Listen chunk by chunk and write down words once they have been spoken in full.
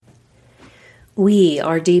We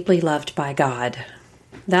are deeply loved by God.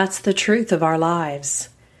 That's the truth of our lives.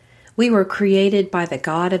 We were created by the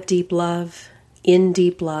God of deep love, in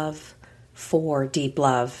deep love, for deep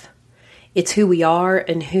love. It's who we are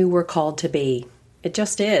and who we're called to be. It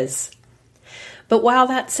just is. But while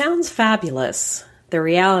that sounds fabulous, the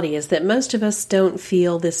reality is that most of us don't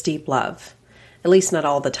feel this deep love, at least not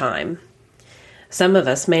all the time. Some of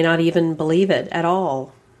us may not even believe it at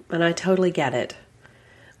all, and I totally get it.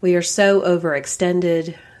 We are so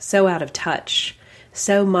overextended, so out of touch,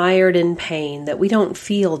 so mired in pain that we don't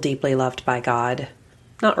feel deeply loved by God.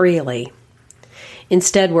 Not really.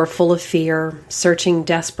 Instead, we're full of fear, searching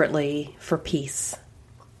desperately for peace.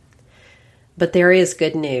 But there is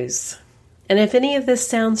good news. And if any of this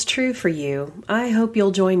sounds true for you, I hope you'll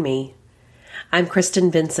join me. I'm Kristen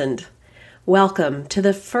Vincent. Welcome to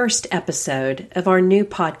the first episode of our new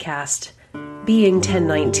podcast, Being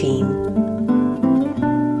 1019.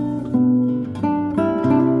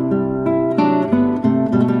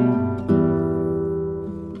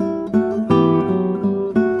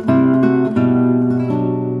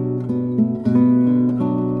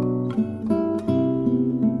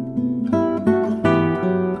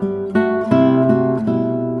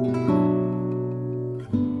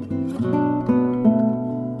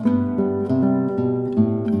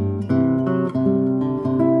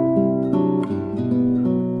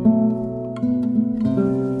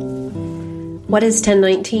 What is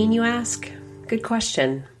 1019, you ask? Good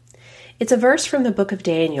question. It's a verse from the book of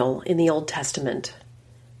Daniel in the Old Testament.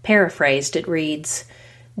 Paraphrased, it reads,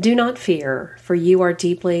 "Do not fear, for you are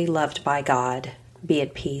deeply loved by God. Be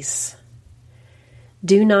at peace."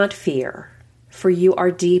 Do not fear, for you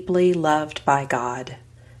are deeply loved by God.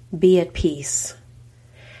 Be at peace.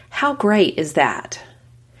 How great is that?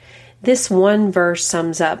 This one verse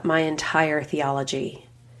sums up my entire theology.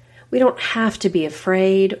 We don't have to be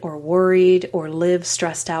afraid or worried or live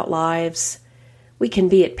stressed out lives. We can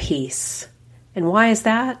be at peace. And why is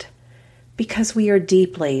that? Because we are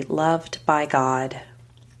deeply loved by God.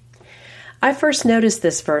 I first noticed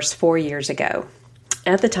this verse 4 years ago.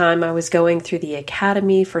 At the time, I was going through the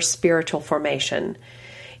Academy for Spiritual Formation.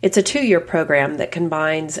 It's a 2-year program that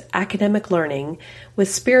combines academic learning with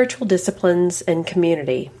spiritual disciplines and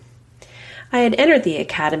community. I had entered the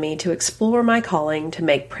academy to explore my calling to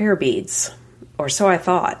make prayer beads, or so I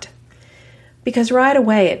thought. Because right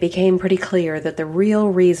away it became pretty clear that the real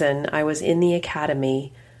reason I was in the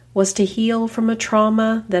academy was to heal from a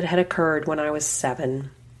trauma that had occurred when I was 7.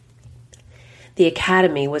 The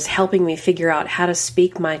academy was helping me figure out how to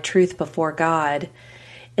speak my truth before God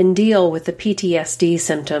and deal with the PTSD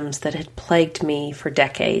symptoms that had plagued me for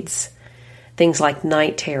decades. Things like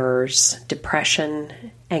night terrors, depression,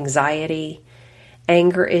 anxiety,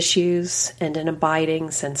 anger issues, and an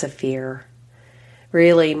abiding sense of fear.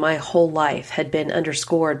 Really, my whole life had been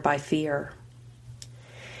underscored by fear.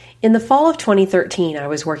 In the fall of 2013, I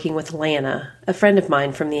was working with Lana, a friend of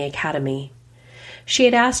mine from the academy. She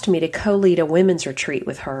had asked me to co-lead a women's retreat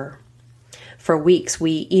with her. For weeks,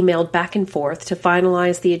 we emailed back and forth to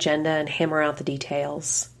finalize the agenda and hammer out the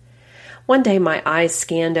details. One day, my eyes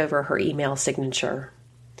scanned over her email signature.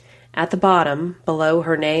 At the bottom, below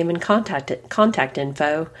her name and contact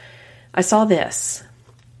info, I saw this: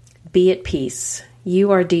 "Be at peace.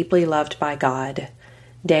 You are deeply loved by God."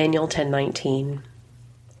 Daniel 10:19.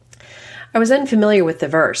 I was unfamiliar with the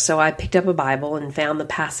verse, so I picked up a Bible and found the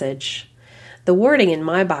passage. The wording in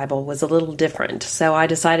my Bible was a little different, so I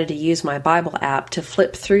decided to use my Bible app to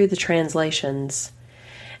flip through the translations.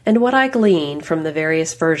 And what I gleaned from the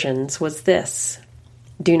various versions was this: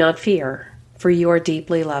 "Do not fear, for you are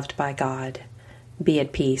deeply loved by God. Be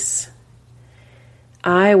at peace."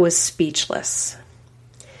 I was speechless.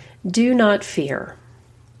 Do not fear.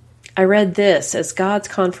 I read this as God's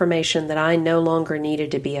confirmation that I no longer needed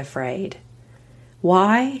to be afraid.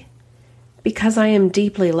 Why? Because I am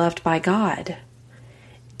deeply loved by God.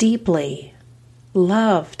 Deeply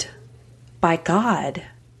loved by God.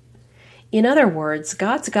 In other words,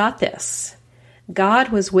 God's got this. God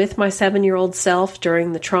was with my 7-year-old self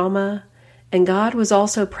during the trauma, and God was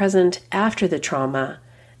also present after the trauma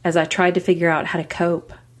as I tried to figure out how to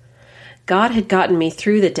cope. God had gotten me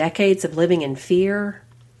through the decades of living in fear,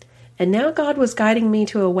 and now God was guiding me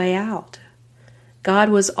to a way out. God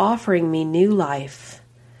was offering me new life,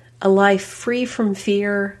 a life free from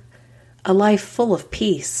fear, a life full of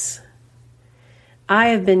peace. I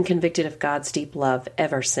have been convicted of God's deep love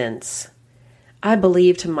ever since. I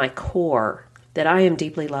believe to my core that I am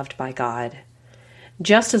deeply loved by God,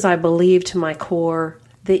 just as I believe to my core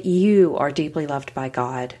that you are deeply loved by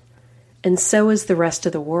God, and so is the rest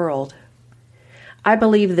of the world. I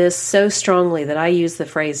believe this so strongly that I use the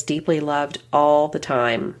phrase deeply loved all the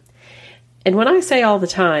time. And when I say all the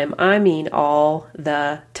time, I mean all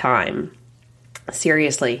the time.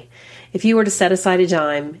 Seriously, if you were to set aside a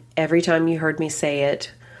dime every time you heard me say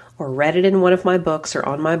it, or read it in one of my books or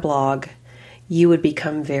on my blog, you would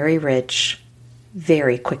become very rich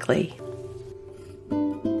very quickly.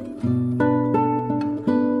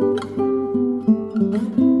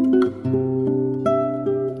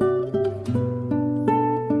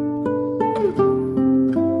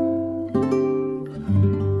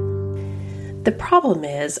 The problem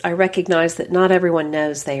is, I recognize that not everyone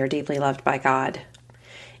knows they are deeply loved by God.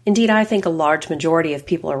 Indeed, I think a large majority of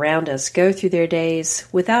people around us go through their days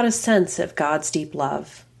without a sense of God's deep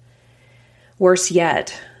love. Worse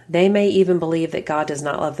yet, they may even believe that God does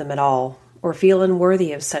not love them at all, or feel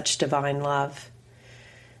unworthy of such divine love.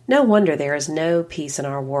 No wonder there is no peace in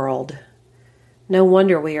our world. No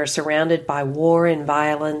wonder we are surrounded by war and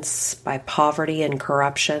violence, by poverty and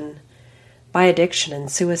corruption, by addiction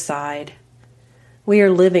and suicide. We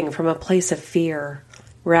are living from a place of fear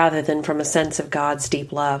rather than from a sense of God's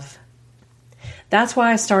deep love. That's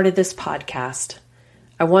why I started this podcast.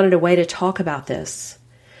 I wanted a way to talk about this.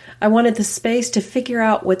 I wanted the space to figure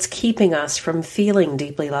out what's keeping us from feeling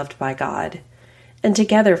deeply loved by God, and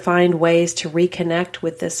together find ways to reconnect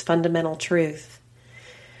with this fundamental truth.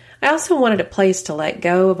 I also wanted a place to let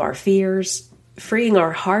go of our fears, freeing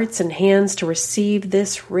our hearts and hands to receive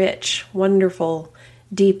this rich, wonderful,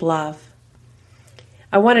 deep love.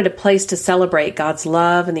 I wanted a place to celebrate God's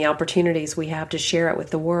love and the opportunities we have to share it with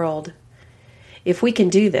the world. If we can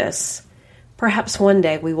do this, perhaps one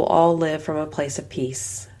day we will all live from a place of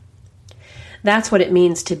peace. That's what it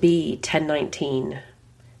means to be 1019,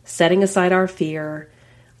 setting aside our fear,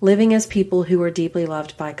 living as people who are deeply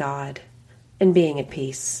loved by God, and being at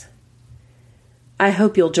peace. I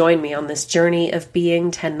hope you'll join me on this journey of being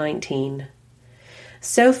 1019.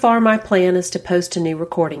 So far, my plan is to post a new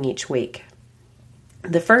recording each week.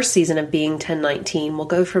 The first season of Being 1019 will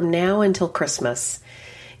go from now until Christmas,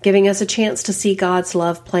 giving us a chance to see God's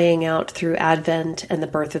love playing out through Advent and the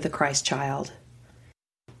birth of the Christ child.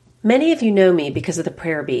 Many of you know me because of the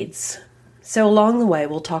prayer beads, so along the way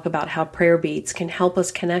we'll talk about how prayer beads can help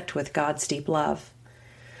us connect with God's deep love.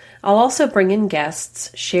 I'll also bring in guests,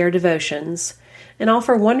 share devotions, and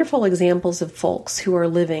offer wonderful examples of folks who are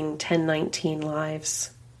living 1019 lives.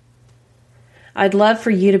 I'd love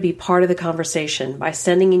for you to be part of the conversation by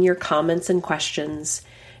sending in your comments and questions,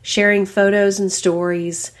 sharing photos and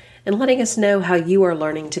stories, and letting us know how you are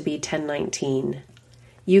learning to be 1019.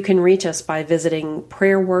 You can reach us by visiting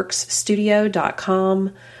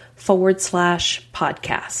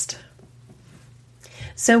prayerworksstudio.com/podcast.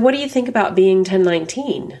 So what do you think about being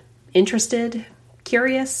 1019? Interested?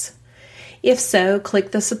 Curious? If so,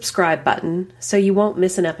 click the subscribe button so you won't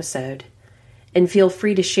miss an episode. And feel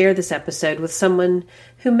free to share this episode with someone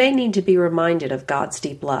who may need to be reminded of God's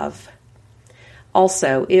deep love.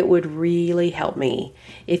 Also, it would really help me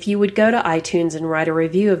if you would go to iTunes and write a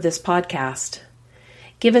review of this podcast.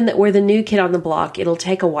 Given that we're the new kid on the block, it'll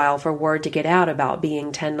take a while for word to get out about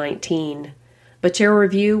being 1019. But your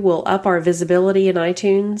review will up our visibility in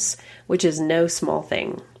iTunes, which is no small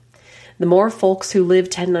thing. The more folks who live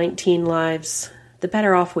 1019 lives, the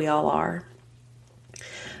better off we all are.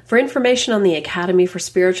 For information on the Academy for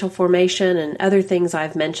Spiritual Formation and other things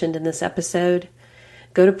I've mentioned in this episode,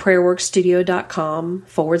 go to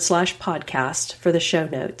prayerworksstudio.com/podcast for the show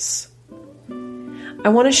notes. I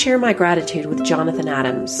want to share my gratitude with Jonathan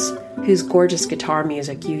Adams, whose gorgeous guitar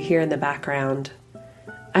music you hear in the background.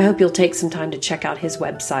 I hope you'll take some time to check out his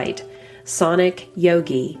website,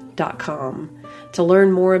 sonicyogi.com, to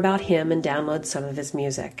learn more about him and download some of his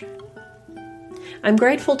music. I'm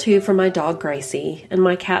grateful too for my dog Gracie and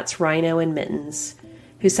my cats Rhino and Mittens,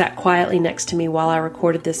 who sat quietly next to me while I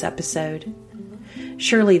recorded this episode.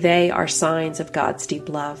 Surely they are signs of God's deep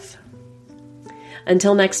love.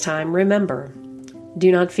 Until next time, remember,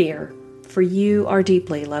 do not fear, for you are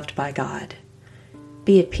deeply loved by God.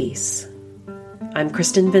 Be at peace. I'm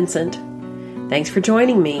Kristen Vincent. Thanks for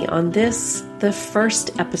joining me on this, the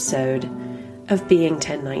first episode of Being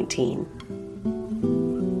 1019.